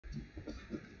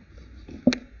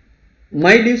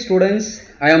My dear students,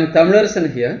 I am Thamilarasan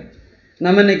here.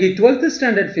 நம்ம இன்னைக்கு 12th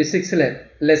standard physicsல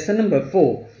lesson number 4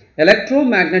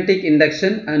 electromagnetic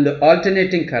induction and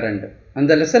alternating current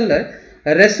அந்த lessonல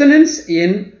resonance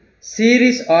in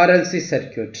series RLC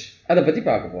circuit அத பத்தி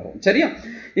பார்க்க போறோம். சரியா?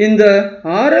 இந்த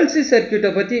RLC circuit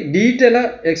பத்தி டீடைலா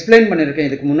எக்ஸ்பிளைன் பண்ணிருக்கேன்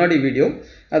இதுக்கு முன்னாடி வீடியோ.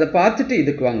 அத பார்த்துட்டு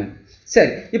இதுக்கு வாங்க.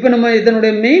 சரி, இப்போ நம்ம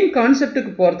இதனுடைய மெயின்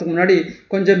கான்செப்ட்டுக்கு போகிறதுக்கு முன்னாடி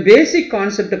கொஞ்சம் பேசிக்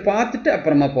கான்செப்ட் பார்த்துட்டு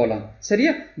அப்புறமா போகலாம்.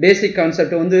 சரியா? பேசிக்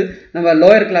கான்செப்ட் வந்து நம்ம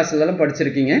லோயர் கிளாஸ்லலாம்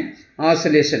படிச்சிருக்கீங்க.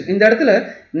 ஆசிலேஷன் இந்த இடத்துல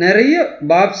நிறைய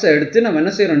பாப்ஸை எடுத்து நம்ம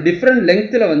என்ன செய்கிறோம், டிஃப்ரெண்ட்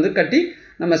லெங்க்த்தில் வந்து கட்டி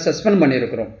நம்ம சஸ்பெண்ட்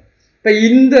பண்ணியிருக்கிறோம். இப்போ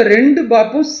இந்த ரெண்டு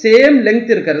பாப்பும் சேம்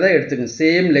லெங்க் இருக்கிறதா எடுத்துக்கங்க,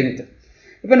 சேம் லெங்க்.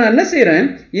 இப்போ நான் என்ன செய்கிறேன்,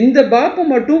 இந்த பாப்பை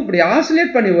மட்டும் இப்படி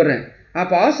ஆசிலேட் பண்ணி விடுறேன்.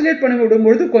 அப்போ ஆசிலேட் பண்ணி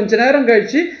விடும்பொழுது கொஞ்ச நேரம்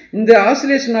கழிச்சு இந்த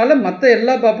ஆசிலேஷனால மற்ற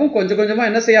எல்லா பாப்பும் கொஞ்சம் கொஞ்சமாக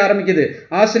என்ன செய்ய ஆரம்பிக்குது,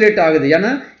 ஆசிலேட் ஆகுது.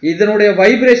 ஏன்னா இதனுடைய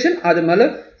வைப்ரேஷன் அது மேலே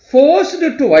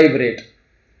ஃபோர்ஸ்டு டு வைப்ரேட்.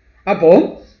 அப்போ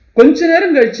கொஞ்ச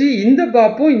நேரம் கழிச்சு இந்த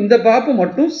பாப்பும்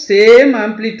மட்டும் சேம்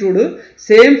ஆம்ப்ளிடியூடு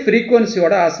சேம்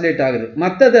ஃப்ரீக்குவன்சியோட ஆசிலேட் ஆகுது.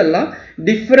 மற்றதெல்லாம்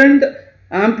டிஃப்ரெண்ட்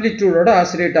ஆம்ப்ளிடியூடோட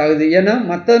ஆசிலேட் ஆகுது. ஏன்னா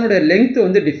மற்றதனுடைய லெங்க்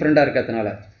வந்து டிஃப்ரெண்டாக இருக்கிறதுனால.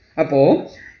 அப்போது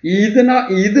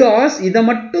இதை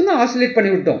மட்டும்தான் ஆசிலேட்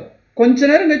பண்ணி விட்டோம். கொஞ்ச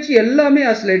நேரம் கழிச்சு எல்லாமே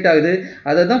ஆசிலேட் ஆகுது.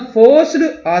 அதை தான் ஃபோர்ஸ்டு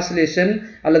ஆசிலேஷன்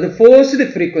அல்லது ஃபோர்ஸ்டு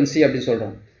ஃப்ரீக்வன்சி அப்படின்னு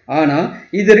சொல்கிறோம். ஆனால்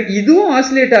இதுவும்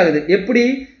ஆசிலேட் ஆகுது. எப்படி?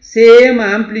 சேம்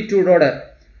ஆம்ப்ளிடியூடோட.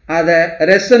 அதை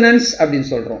ரெசனன்ஸ் அப்படின்னு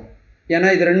சொல்கிறோம். ஏன்னா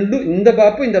இது ரெண்டும்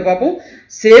இந்த பாப்பும்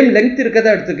சேம் லெங்க்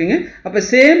இருக்கதா எடுத்துக்கோங்க. அப்போ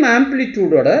சேம்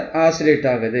ஆம்ப்ளிடியூடோட ஆசிலேட்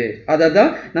ஆகுது. அதை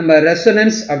தான் நம்ம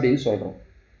ரெசனன்ஸ் அப்படின்னு சொல்கிறோம்.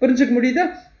 புரிஞ்சுக்க முடியுதா?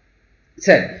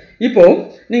 சரி, இப்போ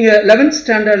நீங்கள் 11th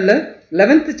ஸ்டாண்டர்டில்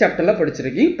 11th சாப்டர்ல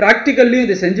படிச்சிருக்கீங்க. ப்ராக்டிக்கல்லையும்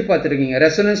இதை செஞ்சு பார்த்துருக்கீங்க.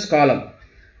 ரெசனன்ஸ் காலம்,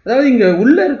 அதாவது இங்கே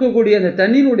உள்ளே இருக்கக்கூடிய அந்த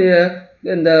தண்ணியினுடைய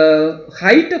இந்த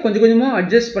ஹைட்டை கொஞ்சம் கொஞ்சமாக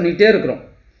அட்ஜஸ்ட் பண்ணிகிட்டே இருக்கிறோம்.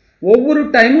 ஒவ்வொரு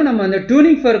டைமும் நம்ம அந்த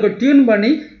டியூனிங் ஃபோர்க்கு டியூன்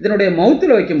பண்ணி இதனுடைய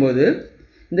மவுத்தில் வைக்கும்போது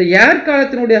இந்த ஏர்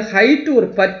காலத்தினுடைய ஹைட்டு ஒரு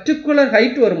பர்டிகுலர்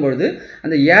ஹைட் வரும்பொழுது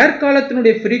அந்த ஏர்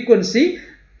காலத்தினுடைய ஃப்ரீக்குவன்சி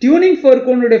டியூனிங்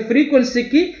ஃபோர்க்குடைய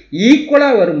ஃப்ரீக்குவன்சிக்கு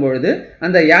ஈக்குவலாக வரும்பொழுது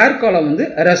அந்த ஏர் காலம் வந்து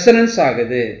ரெசனன்ஸ்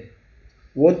ஆகுது,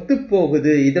 ஒத்து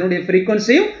போகுது. இதனுடைய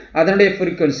ஃப்ரீக்வன்சியும் அதனுடைய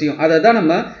ஃப்ரீக்வன்சியும், அதை தான்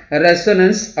நம்ம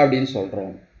ரெசனன்ஸ் அப்படின்னு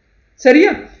சொல்கிறோம்.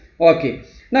 சரியா? ஓகே,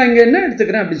 நான் இங்கே என்ன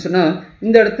எடுத்துக்கிறேன் அப்படின்னு சொன்னால்,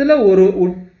 இந்த இடத்துல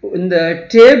இந்த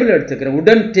டேபிள் எடுத்துக்கிறேன்,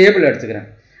 உடன் டேபிள் எடுத்துக்கிறேன்.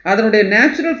 அதனுடைய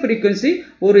நேச்சுரல் ஃப்ரீக்வன்சி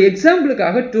ஒரு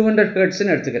எக்ஸாம்பிளுக்காக 200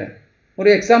 ஹெர்ட்ஸ்ன்னு எடுத்துக்கிறேன். ஒரு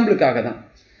எக்ஸாம்பிளுக்காக தான்.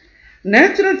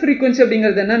 நேச்சுரல் ஃப்ரீக்வன்சி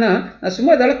அப்படிங்கிறது என்னன்னா, நான்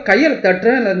சும்மா அதால் கையில்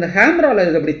தட்டுறேன், இல்லை இந்த ஹேமரால்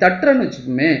இது அப்படி தட்டுறேன்னு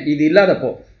வச்சுக்கோமே, இது இல்லாதப்போ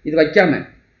இது வைக்காம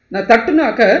நான்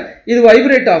தட்டுனாக்க இது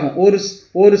வைப்ரேட் ஆகும்.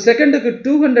 ஒரு செகண்டுக்கு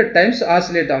 200 டைம்ஸ்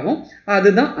ஆசிலேட் ஆகும்.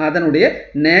 அதுதான் அதனுடைய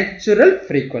நேச்சுரல்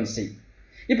ஃப்ரீக்வன்சி.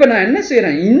 இப்போ நான் என்ன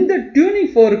செய்கிறேன், இந்த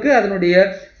டியூனிங் ஃபோருக்கு அதனுடைய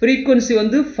ஃப்ரீக்வன்சி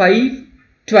வந்து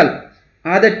 512.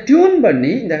 அதை டியூன்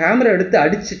பண்ணி இந்த ஹேமரை எடுத்து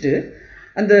அடிச்சுட்டு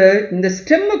இந்த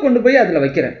ஸ்டெம்மை கொண்டு போய் அதில்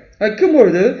வைக்கிறேன்.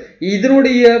 வைக்கும்பொழுது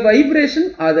இதனுடைய வைப்ரேஷன்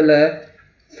அதில்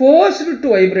forced to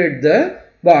vibrate the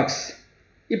box.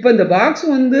 இப்போ இந்த பாக்ஸ்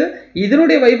வந்து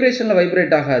இதனுடைய வைப்ரேஷனில்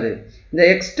வைப்ரேட் ஆகாது, இந்த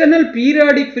எக்ஸ்டர்னல்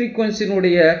பீரியாடிக்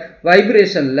ஃப்ரீக்வன்சினுடைய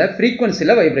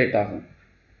ஃப்ரீக்வன்சியில் வைப்ரேட் ஆகும்.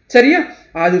 சரியா?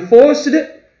 அது ஃபோர்ஸ்டு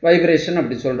வைப்ரேஷன்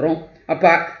அப்படி சொல்கிறோம்.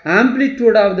 அப்போ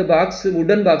ஆம்ப்ளிடியூட் ஆஃப் த பாக்ஸ்,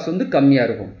 உடன் பாக்ஸ் வந்து கம்மியாக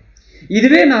இருக்கும்.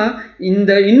 இதுவே நான்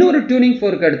இந்த இன்னொரு டியூனிங்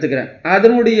ஃபோர்க்கு எடுத்துக்கிறேன்,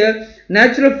 அதனுடைய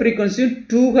நேச்சுரல் ஃப்ரீக்வன்சியும்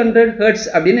 200 ஹெர்ட்ஸ்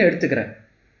அப்படின்னு எடுத்துக்கிறேன்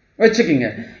வச்சுக்கிங்க.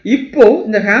 இப்போ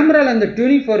இந்த ஹேமரால் அந்த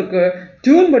டியூனிங் ஃபோர்க்கு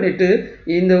டியூன் பண்ணிட்டு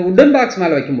இந்த உடன் பாக்ஸ்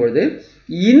மேலே வைக்கும்பொழுது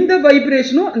இந்த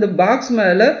வைப்ரேஷனும் அந்த பாக்ஸ்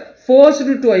மேலே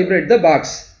forced to vibrate the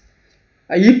box.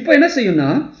 இப்போ என்ன செய்யும்னா,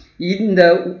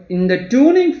 இந்த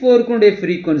டியூனிங் ஃபோர்க்குடைய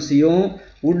ஃப்ரீக்வன்சியும்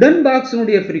உடன்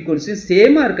பாக்ஸினுடைய ஃப்ரீக்வன்சியும்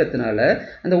சேமாக இருக்கிறதுனால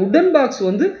அந்த உடன் பாக்ஸ்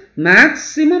வந்து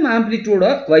மேக்சிமம் ஆம்ப்ளிடியூட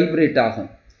வைப்ரேட் ஆகும்.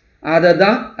 அதை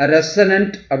தான்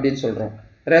ரெசனன்ட் அப்படின்னு சொல்கிறோம்,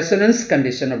 ரெசனன்ஸ்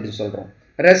கண்டிஷன் அப்படின்னு சொல்கிறோம்,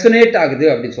 ரெசனேட் ஆகுது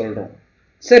அப்படின்னு சொல்கிறோம்.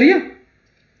 சரியா?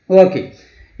 ஓகே,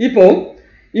 இப்போ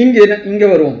இங்கே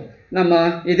வருவோம். நம்ம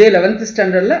இதே 11th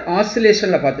ஸ்டாண்டர்டில்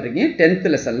ஆசிலேஷனில் பார்த்துருக்கீங்க. 10th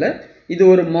லெசனில் இது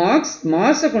ஒரு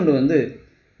மாஸை கொண்டு வந்து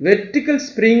வெர்டிக்கல்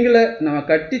ஸ்ப்ரிங்கில் நம்ம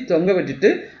கட்டி தொங்க விட்டுட்டு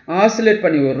ஆசிலேட்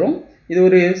பண்ணி விடுறோம். இது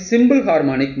ஒரு சிம்பிள்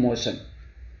ஹார்மானிக் மோஷன்.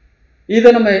 இதை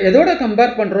நம்ம எதோட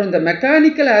கம்பேர் பண்ணுறோம், இந்த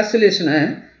மெக்கானிக்கல் ஆசிலேஷனை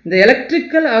இந்த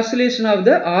electrical oscillation of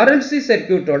the RLC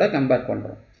சர்க்கியூட்டோட compare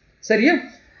பண்ணுறோம். சரியா?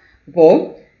 இப்போது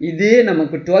இதே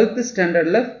நமக்கு 12th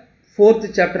ஸ்டாண்டர்டில் 4th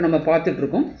சாப்டர் நம்ம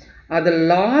பார்த்துட்ருக்கோம். அது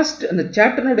அந்த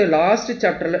சாப்டர்னுடைய லாஸ்ட்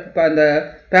சாப்டரில் இப்போ அந்த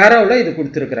பேராவில் இது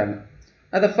கொடுத்துருக்குறாங்க.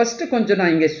 அதை ஃபஸ்ட்டு கொஞ்சம்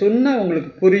நான் இங்கே சொன்னால்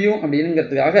உங்களுக்கு புரியும்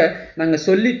அப்படிங்கிறதுக்காக நாங்கள்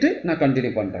சொல்லிவிட்டு நான்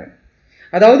கண்டினியூ பண்ணுறேன்.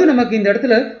 அதாவது நமக்கு இந்த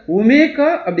இடத்துல ஒமேகா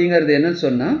அப்படிங்கிறது என்னன்னு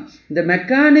சொன்னால், இந்த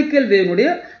mechanical வேவனுடைய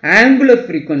angular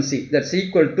frequency that's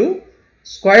equal to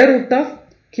square root of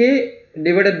k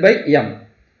divided by m.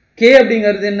 K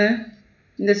அப்படிங்கிறது என்ன?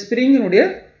 இந்த ஸ்ப்ரிங்கினுடைய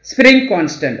ஸ்ப்ரிங்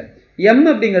கான்ஸ்டன்ட். M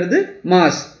அப்படிங்கிறது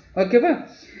மாஸ். ஓகேவா?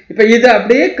 இப்போ இதை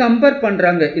அப்படியே கம்பேர்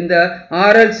பண்றாங்க இந்த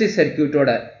RLC சர்க்யூட்டோட.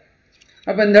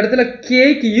 அப்ப இந்த இடத்துல K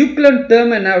க்கு ஈக்குவலன்ட்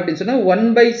டேர்ம் என்ன அப்படின்னு சொன்னா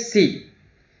 1/C.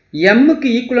 M க்கு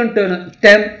ஈக்குவலன்ட்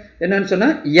டேர்ம் என்னன்னு சொன்னா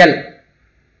L.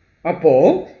 அப்போ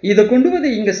இதை கொண்டு வந்து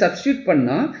இங்க சப்ஸ்டிட்யூட்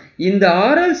பண்ணா இந்த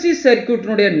RLC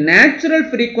சர்க்யூட்டினுடைய natural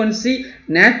frequency,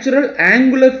 natural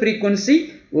angular frequency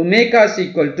omega is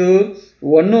equal to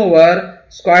 1 over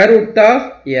square root of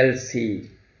LC.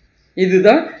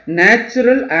 இதுதான்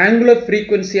natural angular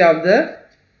frequency of the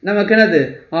நமக்கு என்னது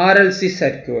RLC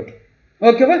சர்க்யூட்.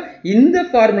 ஓகேவா? இந்த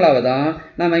ஃபார்முலாவை தான்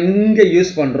நம்ம இங்க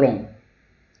யூஸ் பண்றோம்.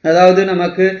 அதாவது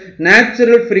நமக்கு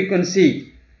நேச்சுரல் ஃப்ரீக்வன்சி,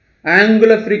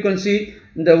 ஆங்குலர் ஃப்ரீக்வன்சி,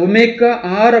 இந்த ஒமேகா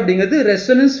ஆர் அப்படிங்கிறது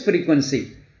ரெசனன்ஸ் ஃப்ரீக்வன்சி.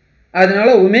 அதனால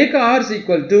omega R is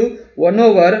equal to 1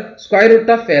 over square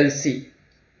root of LC.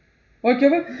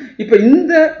 ஓகேவா? இப்போ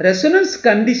இந்த ரெசனன்ஸ்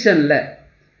கண்டிஷன்ல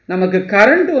நமக்கு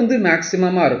கரண்ட் வந்து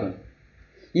மேக்சிமமா இருக்கும்.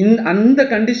 அந்த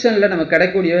கண்டிஷன்ல நமக்கு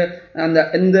கிடைக்கக்கூடிய அந்த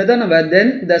இந்த நம்ம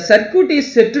தென் த circuit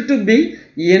is set to be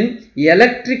in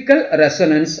electrical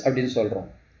resonance அப்படின்னு சொல்றோம்.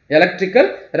 எலக்ட்ரிக்கல்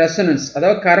ரெசனன்ஸ்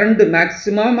அதாவது கரண்ட்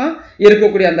மேக்சிமமா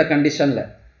இருக்கக்கூடிய அந்த கண்டிஷன்ல.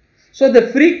 So the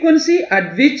frequency at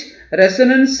which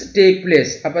resonance take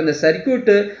place, அப்ப அந்த சர்க்யூட்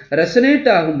ரெசனேட்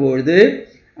ஆகும்போது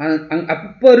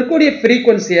அப்ப இருக்கக்கூடிய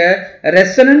frequency-ய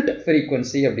resonant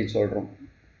frequency அப்படின்னு சொல்றோம்.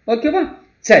 ஓகேவா?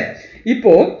 சரி,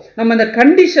 இப்போ நம்ம அந்த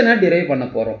கண்டிஷனை டிரைவ் பண்ண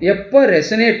போறோம். எப்ப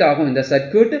ரெசனேட் ஆகும் இந்த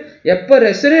சர்க்யூட், எப்ப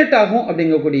ரெசனேட் ஆகும்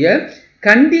அப்படிங்கக்கூடிய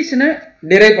கண்டிஷனை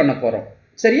டிரைவ் பண்ண போறோம்.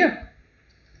 சரியா?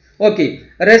 Okay,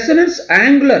 resonance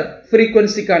angular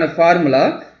ஃப்ரீக்வன்சிக்கான formula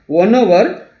 1 over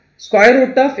square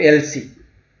root of LC.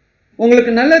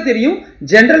 உங்களுக்கு நல்லா தெரியும்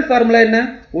ஜெனரல் ஃபார்முலா என்ன?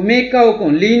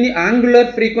 ஒமேகாவுக்கும் ஆங்குலர்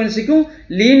ஃப்ரீக்வன்சிக்கும்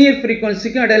லீனியர்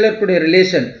ஃப்ரீக்வன்சிக்கும் இடையில இருக்கக்கூடிய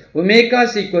relation omega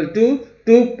is equal to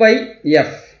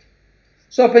 2πf.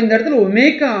 So அப்போ இந்த இடத்துல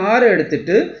ஒமேகா ஆர்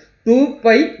எடுத்துட்டு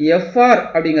 2πfr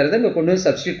அப்படிங்கிறத இங்கே கொண்டு வந்து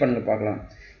சப்ஸ்டியூட் பண்ண பார்க்கலாம்.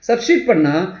 சப்ஸ்டியூட்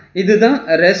பண்ணா இதுதான்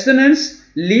resonance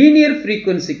linear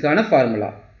ஃப்ரீக்வன்சிக்கான formula.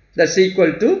 That's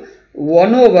equal to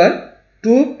 1 over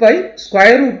 2π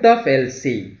square root of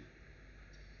LC.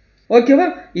 ஓகேவா?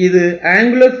 இது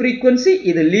ஆங்குலர் ஃப்ரீக்வன்சி,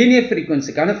 இது லீனியர்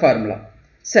ஃப்ரீக்வன்சிக்கான ஃபார்முலா.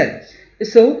 சரி,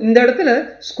 ஸோ இந்த இடத்துல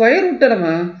ஸ்கொயர் ரூட்டை நம்ம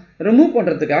ரிமூவ்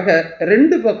பண்றதுக்காக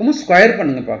ரெண்டு பக்கமும் ஸ்கொயர்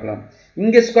பண்ணுங்க பார்க்கலாம்.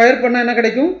 இங்க ஸ்கொயர் பண்ணா என்ன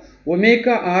கிடைக்கும்?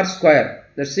 Omega R square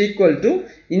that's equal to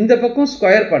இந்த பக்கம்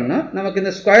ஸ்கொயர் பண்ணா நமக்கு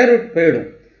இந்த ஸ்கொயர் ரூட் போயிடும்.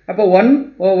 அப்போ 1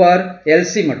 over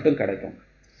LC மட்டும் கிடைக்கும்.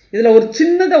 இதுல ஒரு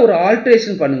சின்னதா ஒரு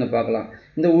ஆல்ட்ரேஷன் பண்ணுங்க பார்க்கலாம்.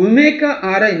 இந்த ஒமேகா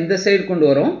ஆரை இந்த சைடு கொண்டு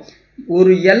வரோம்,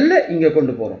 ஒரு எல்லை இங்க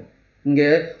கொண்டு போறோம். இங்க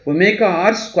ஒமேகா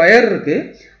ஆர் ஸ்கொயர் இருக்கு,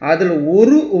 அதுல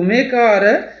ஒரு ஒமேகா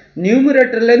ஆரை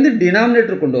நியூமரேட்டர்ல இருந்து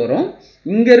டினாமினேட்டர் கொண்டு வரோம்.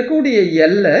 இங்க இருக்கக்கூடிய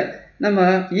எல்லை நம்ம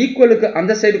ஈக்குவலுக்கு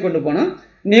அந்த சைடு கொண்டு போனா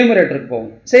நியூமரேட்டருக்கு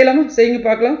போவோம். செய்யலாமா? செய்யுங்க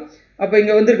பார்க்கலாம். அப்ப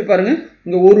இங்க வந்துருக்கு பாருங்க,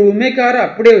 இங்க ஒரு ஒமேகா ஆரை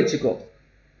அப்படியே வச்சுக்கோ,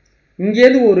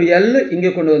 இங்கேருந்து ஒரு எல் இங்க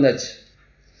கொண்டு வந்தாச்சு.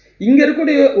 இங்க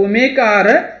இருக்கக்கூடிய ஒமேகா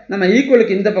ஆரை நம்ம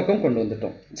ஈக்குவலுக்கு இந்த பக்கம் கொண்டு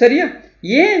வந்துட்டோம். சரியா?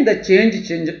 ஏன் இந்த சேஞ்ச்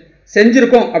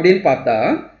செஞ்சிருக்கோம் அப்படின்னு பார்த்தா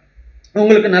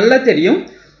உங்களுக்கு நல்லா தெரியும்.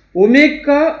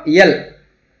 ஒமேகா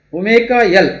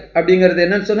எல் அப்படிங்கிறது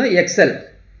என்னன்னு சொன்னா எக்ஸ்எல்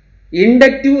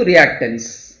இண்டக்டிவ் ரியாக்டன்ஸ்.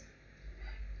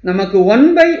 நமக்கு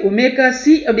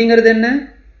 1/ωc அப்படிங்கிறது என்ன?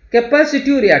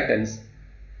 Capacitive reactance.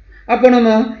 அப்போ நம்ம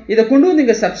இதை கொண்டு வந்து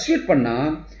இங்க சப்ஸ்டிட்யூட் பண்ணா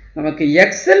நமக்கு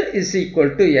XL is equal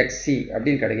to XC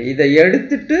அப்படின்னு கிடைக்கும். இதை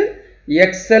எடுத்துட்டு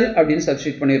XL அப்படின்னு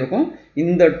சப்ஸ்டிட்யூட் பண்ணியிருக்கோம்.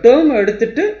 இந்த டேர்ம்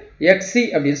எடுத்துட்டு XC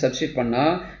அப்படின்னு சப்ஸ்டிட்யூட் பண்ணா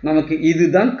நமக்கு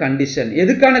இதுதான் condition.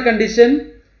 எதுக்கான condition?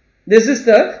 This is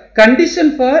the condition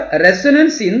for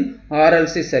resonance in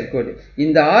RLC circuit.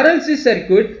 இந்த RLC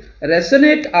circuit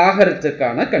resonate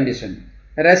ஆகிறதுக்கான கண்டிஷன்,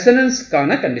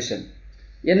 ரெசனன்ஸ்க்கான கண்டிஷன்.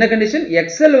 என்ன கண்டிஷன்?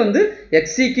 XL வந்து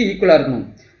XC க்கு ஈக்குவலா இருக்கணும்,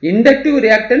 இண்டக்டிவ்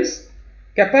ரியாக்டன்ஸ்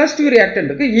கெப்பாசிட்டிவ்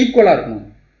ரியாக்டன்ட்க்கு ஈக்குவலா இருக்கணும்.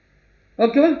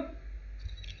 ஓகேவா?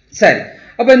 சரி,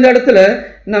 அப்ப இந்த இடத்துல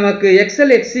நமக்கு XL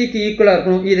XC க்கு ஈக்குவலா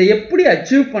இருக்கணும். இதை எப்படி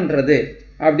அச்சீவ் பண்றது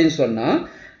அப்படின்னு சொன்னா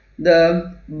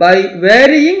by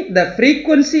varying the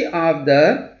frequency of the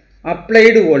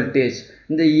applied voltage.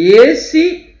 இந்த AC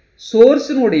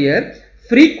சோர்ஸ்னுடைய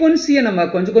frequency-ய நம்ம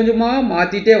கொஞ்சம் கொஞ்சமா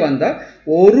மாத்திட்டே வந்தா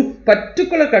ஒரு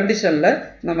பர்టిక్యులர் கண்டிஷன்ல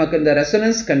நமக்கு இந்த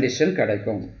ரெசனன்ஸ் கண்டிஷன்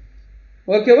கிடைக்கும்.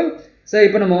 ஓகேவா? சரி,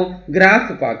 இப்போ நம்ம கிராஃப்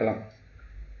பார்க்கலாம்.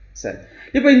 சரி,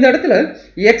 இப்போ இந்த இடத்துல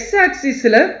x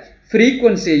ஆக்சிஸ்ல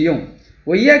frequency-யும்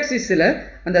y ஆக்சிஸ்ல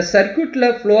அந்த சர்க்யூட்ல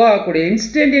ஃப்ளோ ஆகக்கூடிய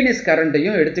இன்ஸ்டன்டேனியஸ்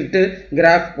கரண்ட்டையும் எடுத்துக்கிட்டு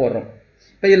கிராஃப் போடுறோம்.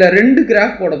 இப்போ இதுல ரெண்டு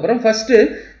கிராஃப் போட போறோம். ஃபர்ஸ்ட்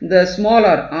இந்த ஸ்மால்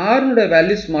ஆர், ஆர்னுடைய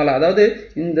வேல்யூ ஸ்மால், அதாவது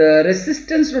இந்த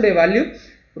ரெசிஸ்டன்ஸ்னுடைய வேல்யூ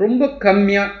ரொம்ப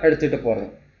கம்மியா எடுத்துட்டு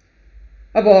போறோம்.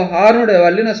 அப்போ ஆர்னோட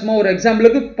வேல்யூ நான் சும்மா ஒரு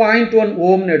எக்ஸாம்பிளுக்கு 0.1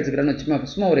 ஓம்னு எடுத்துக்கிறேன்னு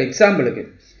சும்மா ஒரு எக்ஸாம்பிளுக்கு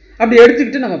அப்படி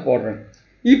எடுத்துக்கிட்டு நம்ம போடுறேன்.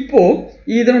 இப்போ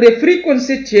இதனுடைய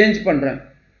ஃப்ரீக்வன்சி சேஞ்ச் பண்ணுறேன்.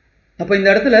 அப்போ இந்த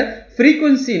இடத்துல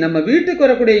ஃப்ரீக்வன்சி நம்ம வீட்டுக்கு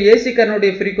வரக்கூடிய ஏசி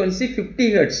கரனுடைய ஃப்ரீக்வன்சி 50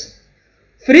 ஹெர்ட்ஸ்.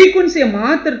 ஃப்ரீக்வன்சியை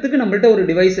மாற்றுறதுக்கு நம்மள்ட்ட ஒரு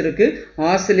டிவைஸ் இருக்குது,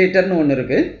 ஆசிலேட்டர்னு ஒன்று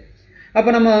இருக்குது. அப்போ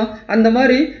நம்ம அந்த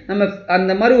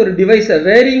மாதிரி ஒரு டிவைஸை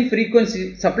வேரியிங் ஃப்ரீக்வன்சி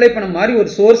சப்ளை பண்ண மாதிரி ஒரு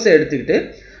சோர்ஸை எடுத்துக்கிட்டு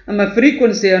நம்ம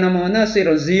ஃப்ரீக்வன்சியை நம்ம என்ன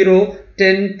செய்கிறோம் 0,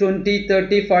 10, 20,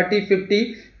 30, 40, 50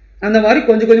 அந்த மாதிரி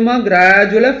கொஞ்சம் கொஞ்சமாக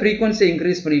கிராஜுவலாக ஃப்ரீக்வன்சியை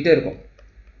இன்க்ரீஸ் பண்ணிகிட்டே இருக்கும்.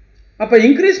 அப்போ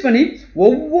இன்க்ரீஸ் பண்ணி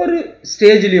ஒவ்வொரு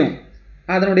ஸ்டேஜ்லேயும்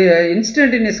அதனுடைய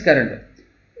இன்ஸ்டன்டேனியஸ் கரண்ட்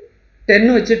 10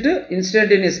 வச்சுட்டு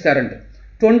இன்ஸ்டன்டேனியஸ் கரண்ட்,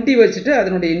 20 வச்சுட்டு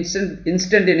அதனுடைய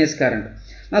இன்ஸ்டன்டேனியஸ் கரண்ட்.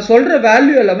 நான் சொல்கிற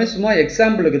வேல்யூ எல்லாமே சும்மா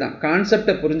எக்ஸாம்பிளுக்கு தான்,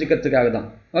 கான்செப்டை புரிஞ்சுக்கிறதுக்காக தான்.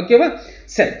 ஓகேவா?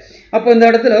 சரி, அப்போ இந்த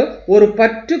இடத்துல ஒரு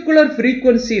பர்டிகுலர்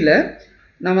ஃப்ரீக்வன்சியில்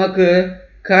நமக்கு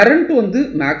கரண்ட் வந்து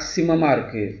மேக்சிமமாக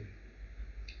இருக்குது.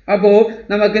 அப்போது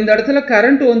நமக்கு இந்த இடத்துல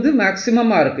கரண்ட் வந்து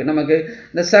மேக்சிமமாக இருக்குது, நமக்கு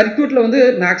இந்த சர்க்யூட்டில் வந்து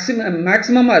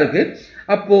மேக்சிமமாக இருக்குது.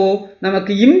 அப்போது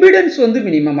நமக்கு இம்பிடன்ஸ் வந்து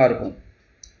மினிமமாக இருக்கும்.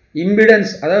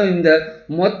 இம்பிடன்ஸ் அதாவது இந்த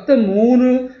மொத்த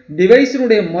 3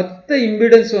 டிவைஸினுடைய மொத்த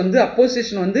இம்பிடன்ஸ் வந்து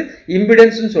அப்போசிஷன் வந்து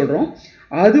இம்பிடன்ஸ்னு சொல்கிறோம்.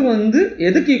 அது வந்து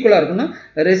எதுக்கு ஈக்குவலாக இருக்கும்னா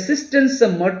ரெசிஸ்டன்ஸை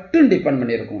மட்டும் டிபெண்ட்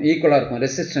பண்ணியிருக்கும், ஈக்குவலாக இருக்கும்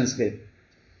ரெசிஸ்டன்ஸ்க்கு.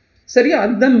 சரியா?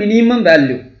 அதுதான் மினிமம்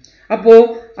வேல்யூ. அப்போது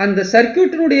அந்த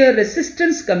சர்க்யூட்டினுடைய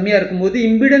ரெசிஸ்டன்ஸ் கம்மியாக இருக்கும்போது,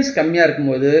 இம்பிடன்ஸ் கம்மியாக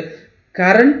இருக்கும்போது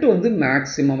கரண்ட் வந்து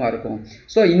மேக்சிமமாக இருக்கும்.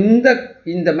 ஸோ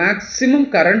இந்த மேக்சிமம்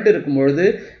கரண்ட் இருக்கும்பொழுது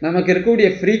நமக்கு இருக்கக்கூடிய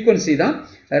ஃப்ரீக்வன்சி தான்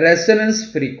ரெசனன்ஸ்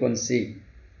ஃப்ரீக்வன்சி.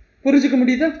 புரிஞ்சுக்க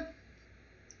முடியுதா?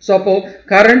 ஸோ அப்போது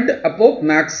கரண்ட் அப்போது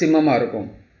மேக்சிமமாக இருக்கும்.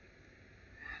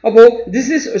 அப்போது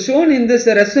this is shown in this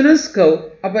resonance curve.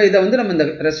 அப்போ இதை வந்து நம்ம இந்த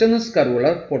ரெசனன்ஸ் கர்வில்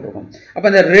போட்டிருக்கோம். அப்போ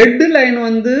இந்த ரெட் லைன்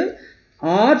வந்து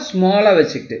ஆர் ஸ்மாலாக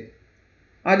வச்சுக்கிட்டு,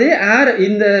 அதே ஆர்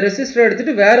இந்த ரெசிஸ்டரை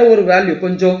எடுத்துகிட்டு வேற ஒரு வேல்யூ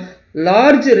கொஞ்சம்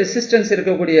லார்ஜ் ரெசிஸ்டன்ஸ்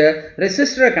இருக்கக்கூடிய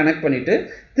ரெசிஸ்டரை கனெக்ட் பண்ணிவிட்டு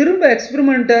திரும்ப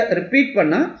எக்ஸ்பெரிமெண்ட்டை ரிப்பீட்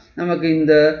பண்ணால் நமக்கு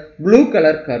இந்த ப்ளூ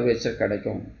கலர் கர்வேச்சர்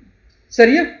கிடைக்கும்.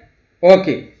 சரியா?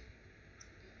 ஓகே,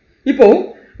 இப்போ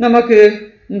நமக்கு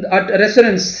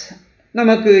ரெசனன்ஸ்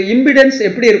நமக்கு இம்பிடன்ஸ்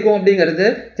எப்படி இருக்கும் அப்படிங்கிறது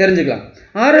தெரிஞ்சுக்கலாம்.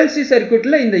 ஆர்எல்சி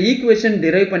சர்க்யூட்டில் இந்த ஈக்குவேஷன்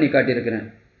டிரைவ் பண்ணி காட்டியிருக்கிறேன்.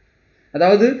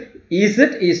 அதாவது Z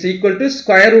is equal to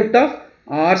square root of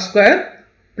R square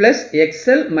plus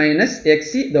XL minus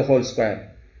XC the whole square.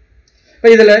 இப்போ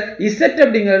இதில் Z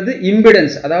அப்படிங்கிறது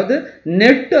இம்பிடன்ஸ், அதாவது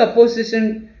net opposition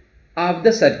of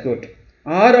the circuit.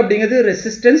 R அப்படிங்கிறது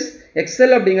ரெசிஸ்டன்ஸ்,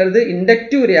 XL அப்படிங்கிறது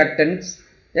இண்டக்டிவ் ரியாக்டன்ஸ்,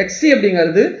 XC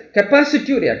அப்படிங்கிறது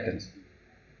capacitive reactance.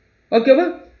 ஓகேவா?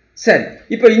 சரி,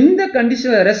 இப்போ இந்த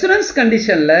கண்டிஷனில் ரெசனன்ஸ்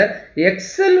கண்டிஷனில்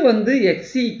XL வந்து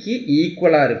XCக்கு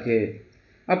ஈக்குவலாக இருக்குது.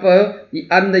 அப்போ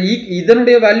அந்த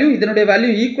இதனுடைய வேல்யூ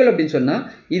ஈக்குவல் அப்படின்னு சொன்னால்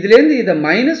இதுலேருந்து இதை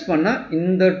மைனஸ் பண்ணால்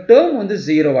இந்த டேர்ம் வந்து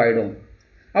 0 ஆகிடும்.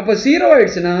 அப்போ 0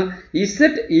 ஆயிடுச்சுன்னா Z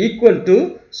equal to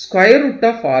square root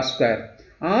of R square.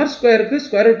 R ஸ்கொயருக்கு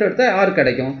ஸ்கொயர் ரூட் எடுத்தால் R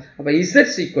கிடைக்கும். அப்போ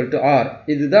Z ஈக்குவல் டு R.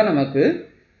 இதுதான் நமக்கு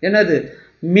என்னது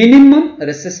minimum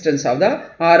resistance of the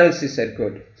RLC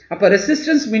circuit. அப்போ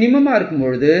ரெசிஸ்டன்ஸ் மினிமமாக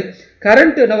இருக்கும்பொழுது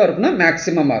கரண்ட் என்னவாக இருக்குன்னா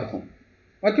மேக்சிமமாக இருக்கும்.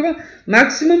 ஓகேவா?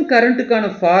 Maximum கரண்ட்டுக்கான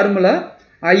formula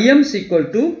IM is equal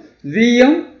to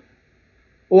VM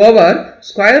over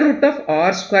square root of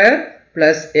R square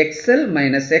plus XL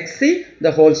minus XC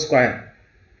the whole square.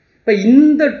 இப்போ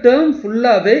இந்த டேர்ம்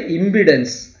ஃபுல்லாகவே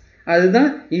இம்பிடன்ஸ், அதுதான்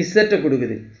Z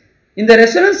கொடுக்குது. இந்த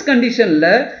ரெசனன்ஸ் கண்டிஷனில்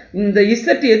இந்த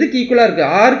Z எதுக்கு ஈக்குவலாக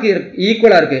இருக்குது? ஆருக்கு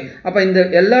ஈக்குவலாக இருக்குது. அப்போ இந்த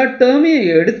எல்லா டேர்மையும்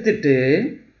எடுத்துட்டு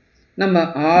நம்ம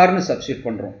ஆர்னு சப்ஸ்டியூட்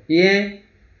பண்ணுறோம். ஏன்?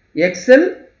 XL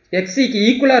XCக்கு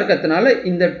ஈக்குவலாக இருக்கிறதுனால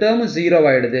இந்த டேர்மு 0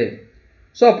 ஆகிடுது.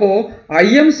 ஸோ அப்போது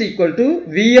IM is equal to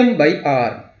VM by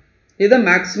R. இதுதான்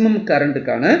மேக்ஸிமம்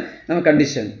கரண்ட்டுக்கான நம்ம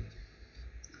கண்டிஷன்.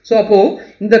 ஸோ அப்போது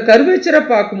இந்த கர்வேச்சரை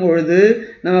பார்க்கும்பொழுது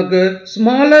நமக்கு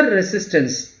ஸ்மாலர்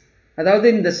ரெசிஸ்டன்ஸ், அதாவது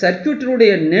இந்த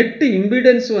சர்க்யூட்டினுடைய நெட்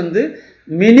இம்பிடன்ஸ் வந்து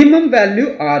மினிமம் வேல்யூ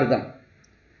R தான்.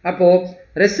 அப்போது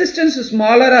ரெசிஸ்டன்ஸ்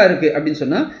ஸ்மாலராக இருக்குது அப்படின்னு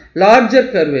சொன்னால்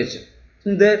லார்ஜர் கர்வேச்சர்,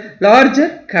 இந்த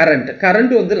லார்ஜர்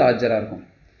கரண்ட் வந்து லார்ஜராக இருக்கும்.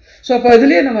 ஸோ அப்போ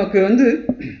இதுலேயே நமக்கு வந்து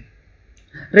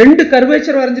 2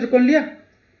 கர்வேச்சர் வரைஞ்சிருக்கோம் இல்லையா?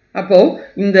 அப்போது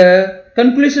இந்த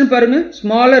கன்க்ளூஷன் பாருங்கள்,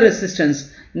 ஸ்மாலர் ரெசிஸ்டன்ஸ்,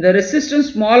 இந்த ரெசிஸ்டன்ஸ்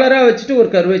ஸ்மாலராக வச்சுட்டு ஒரு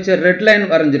கர்வேச்சர் ரெட் லைன்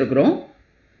வரைஞ்சிருக்கிறோம்.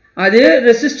 அதே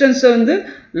ரெசிஸ்டன்ஸை வந்து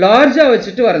லார்ஜாக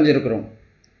வச்சுட்டு வரைஞ்சிருக்கிறோம்.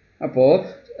 அப்போது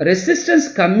ரெசிஸ்டன்ஸ்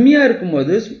கம்மியாக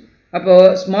இருக்கும்போது,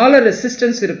 அப்போது ஸ்மாலர்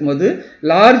ரெசிஸ்டன்ஸ் இருக்கும்போது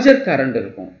லார்ஜர் கரண்ட்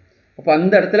இருக்கும். அப்போ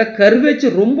அந்த இடத்துல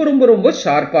கர்வேச்சர் ரொம்ப ரொம்ப ரொம்ப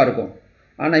ஷார்ப்பாக இருக்கும்.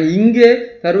 ஆனால் இங்கே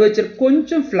கர்வேச்சர்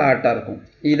கொஞ்சம் ஃப்ளாட்டாக இருக்கும்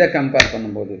இதை கம்பேர்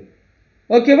பண்ணும்போது.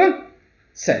 ஓகேவா?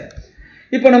 சரி,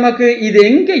 இப்போ நமக்கு இது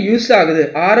எங்கே யூஸ் ஆகுது,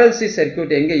 ஆர்எல்சி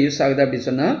சர்க்யூட் எங்கே யூஸ் ஆகுது அப்படின்னு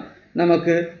சொன்னால்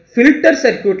நமக்கு ஃபில்டர்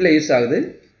சர்க்யூட்ல யூஸ் ஆகுது,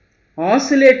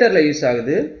 ஆசிலேட்டர்ல யூஸ்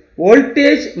ஆகுது,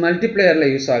 வோல்டேஜ் மல்டிப்ளையர்ல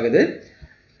யூஸ் ஆகுது,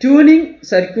 tuning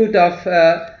circuit of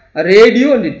radio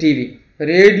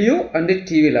and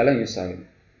டிவிலலாம் use ஆகுது.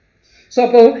 ஸோ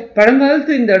அப்போ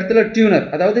பழங்காலத்து இந்த இடத்துல டியூனர்,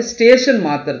 அதாவது ஸ்டேஷன்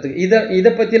மாற்றுறதுக்கு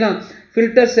இதை பற்றிலாம்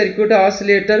ஃபில்டர் சர்க்யூட்,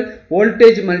 ஆசிலேட்டர்,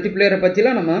 வோல்டேஜ் மல்டிப்ளையரை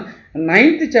பற்றிலாம் நம்ம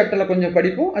 9th சாப்டரில் கொஞ்சம்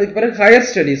படிப்போம். அதுக்கு பிறகு ஹையர்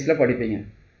ஸ்டடீஸில் படிப்பீங்க.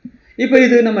 இப்போ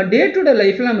இது நம்ம டே டு டே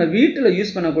லைஃப்பில் நம்ம வீட்டில்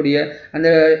யூஸ் பண்ணக்கூடிய அந்த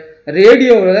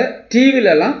ரேடியோவில்,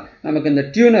 டிவிலலாம் நமக்கு இந்த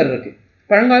டியூனர் இருக்குது.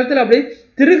 பழங்காலத்தில் அப்படியே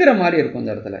திருகிற மாதிரி இருக்கும்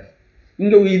இந்த இடத்துல.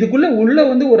 இங்கே இதுக்குள்ளே உள்ள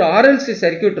ஒரு RLC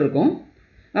சர்க்யூட் இருக்கும்.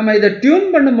 நம்ம இதை டியூன்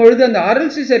பண்ணும்பொழுது அந்த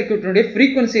RLC சர்க்யூட்டினுடைய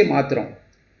ஃப்ரீக்வன்சியை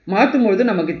மாற்றும்பொழுது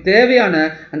நமக்கு தேவையான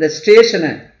அந்த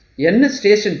ஸ்டேஷனை, என்ன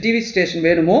ஸ்டேஷன், டிவி ஸ்டேஷன்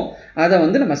வேணுமோ அதை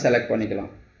நம்ம செலக்ட்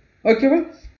பண்ணிக்கலாம். ஓகேவா?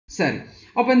 சரி,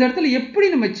 அப்போ இந்த இடத்துல எப்படி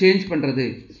நம்ம சேஞ்ச் பண்ணுறது?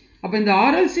 அப்போ இந்த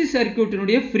RLC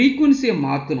சர்க்யூட்டினுடைய ஃப்ரீக்வன்சியை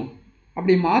மாற்றணும்.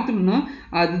 அப்படி மாற்றணும்னா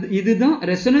இதுதான்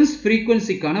ரெசனன்ஸ்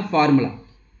ஃப்ரீக்வன்சிக்கான ஃபார்முலா.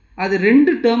 அது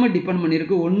 2 டேர்மை டிபெண்ட்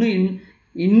பண்ணியிருக்கு. ஒன்று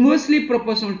inversely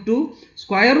proportional to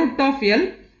square root of L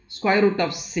square root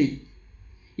of C.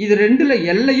 இது ரெண்டுல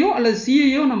எல்லையோ அல்லது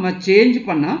சியையோ நம்ம சேஞ்ச்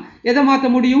பண்ணால் எதை மாற்ற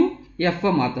முடியும்?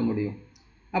 எஃப்ஐ மாற்ற முடியும்.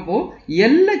 அப்போது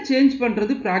எல்லை சேஞ்ச்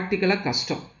பண்ணுறது ப்ராக்டிக்கலாக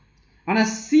கஷ்டம், ஆனால்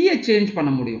சியை சேஞ்ச்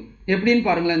பண்ண முடியும். எப்படின்னு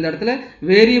பாருங்களேன். இந்த இடத்துல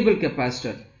வேரியபிள்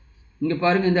கெப்பாசிட்டர், இங்கே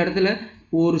பாருங்கள், இந்த இடத்துல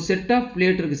ஒரு செட் ஆஃப்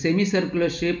பிளேட் இருக்குது, செமி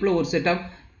சர்க்குலர் ஷேப்பில் ஒரு செட் ஆஃப்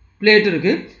பிளேட்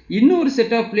இருக்குது, இன்னொரு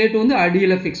செட் ஆஃப் பிளேட்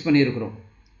அடியில் ஃபிக்ஸ் பண்ணியிருக்கிறோம்.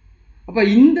 அப்போ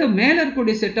இந்த மேலே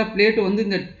இருக்கக்கூடிய செட் ஆஃப் பிளேட்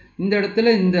இந்த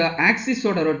இடத்துல இந்த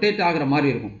ஆக்சிஸோட ரொட்டேட் ஆகிற மாதிரி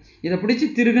இருக்கும். இதை பிடிச்சி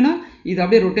திருகுனா இது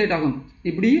அப்படியே ரொட்டேட் ஆகும்,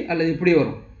 இப்படி அல்லது இப்படி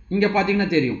வரும். இங்கே பார்த்தீங்கன்னா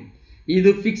தெரியும், இது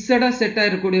ஃபிக்ஸடாக செட்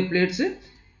ஆகிருக்கக்கூடிய பிளேட்ஸு,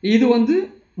 இது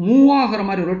மூவ் ஆகிற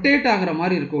மாதிரி, ரொட்டேட் ஆகிற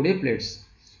மாதிரி இருக்கக்கூடிய பிளேட்ஸ்.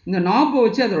 இந்த நாப்பை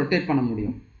வச்சு அதை ரொட்டேட் பண்ண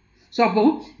முடியும். ஸோ அப்போ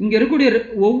இங்கே இருக்கக்கூடிய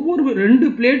ஒவ்வொரு 2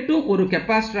 பிளேட்டும் ஒரு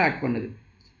கெப்பாசிட்டர் ஆக்ட் பண்ணுது.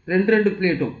 2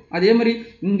 பிளேட்டும் அதே மாதிரி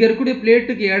இங்கே இருக்கக்கூடிய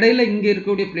பிளேட்டுக்கு இடையில இங்கே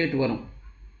இருக்கக்கூடிய பிளேட் வரும்.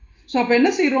 ஸோ அப்போ என்ன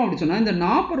செய்கிறோம் அப்படின்னு சொன்னால், இந்த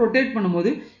நாப்பை ரொட்டேட் பண்ணும்போது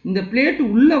இந்த பிளேட்டு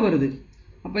உள்ளே வருது.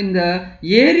 அப்போ இந்த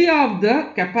area of the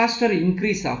capacitor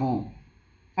increase ஆகும்.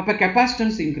 அப்போ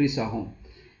கெப்பாசிட்டன்ஸ் இன்க்ரீஸ் ஆகும்.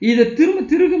 இதை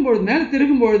திருகும்பொழுது, மேலே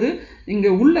திருகும்பொழுது இங்கே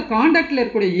உள்ள காண்டாக்டில்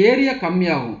இருக்கக்கூடிய ஏரியா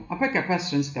கம்மியாகும். அப்போ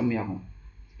கெப்பாசிட்டன்ஸ் கம்மியாகும்.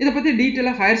 இதை பற்றி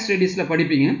டீட்டெயிலாக ஹையர் ஸ்டடீஸில்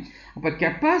படிப்பீங்க. அப்போ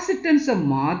கெப்பாசிட்டன்ஸை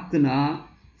மாற்றினா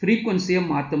ஃப்ரீக்வன்சியை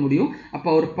மாற்ற முடியும். அப்போ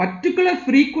ஒரு பர்டிகுலர்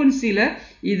ஃப்ரீக்வன்சியில்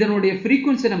இதனுடைய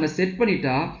ஃப்ரீக்வன்சியை நம்ம செட்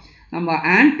பண்ணிட்டா, நம்ம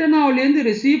ஆண்டனாவிலேருந்து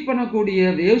ரிசீவ் பண்ணக்கூடிய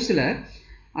வேவ்ஸில்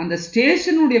அந்த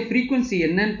ஸ்டேஷனுடைய ஃப்ரீக்வன்சி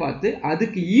என்னன்னு பார்த்து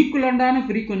அதுக்கு ஈக்குவலண்டான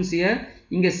ஃப்ரீக்வன்சியை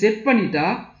இங்கே செட் பண்ணிட்டா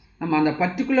நம்ம அந்த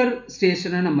பர்டிகுலர்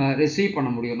ஸ்டேஷனை நம்ம ரிசீவ் பண்ண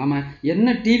முடியும். நம்ம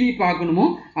என்ன டிவி பார்க்கணுமோ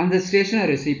அந்த ஸ்டேஷனை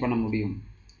ரிசீவ் பண்ண முடியும்.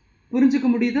 புரிஞ்சுக்க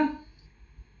முடியுதா?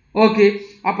 ஓகே.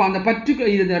 அப்போ அந்த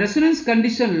இந்த ரெசனன்ஸ்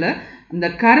கண்டிஷனில் அந்த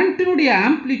கரண்ட்டினுடைய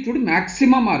ஆம்ப்ளிடியூடு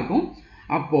மேக்சிமமாக இருக்கும்.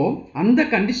 அப்போது அந்த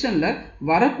கண்டிஷனில்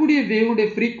வரக்கூடிய வேவுடைய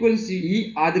ஃப்ரீக்வன்சி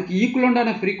அதுக்கு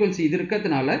ஈக்குவலண்டான ஃப்ரீக்வன்சி இது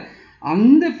இருக்கிறதுனால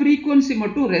அந்த ஃப்ரீக்வன்சி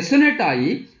மட்டும் ரெசனேட்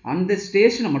ஆகி அந்த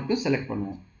ஸ்டேஷனை மட்டும் செலக்ட்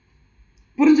பண்ணுவோம்.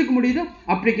 புரிஞ்சுக்க முடியுதா?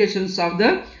 Applications of the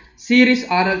series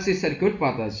RLC circuit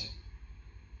பார்த்தாச்சு.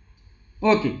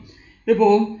 ஓகே. இப்போ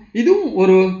இதுவும்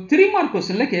ஒரு 3 மார்க்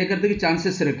கொஸ்டினில் கேட்கறதுக்கு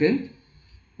சான்சஸ் இருக்கு.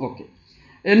 ஓகே.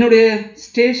 என்னுடைய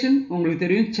ஸ்டேஷன் உங்களுக்கு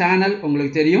தெரியும், சேனல்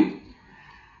உங்களுக்கு தெரியும்,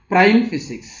 பிரைம்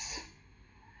ஃபிசிக்ஸ்.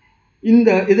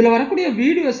 இதில் வரக்கூடிய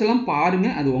வீடியோஸ் எல்லாம் பாருங்க.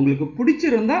 அது உங்களுக்கு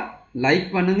பிடிச்சிருந்தா லைக்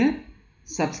பண்ணுங்க,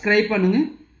 சப்ஸ்கிரைப் பண்ணுங்க,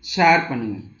 ஷேர்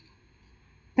பண்ணுங்க.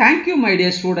 Thank you my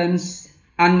dear students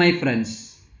and my friends.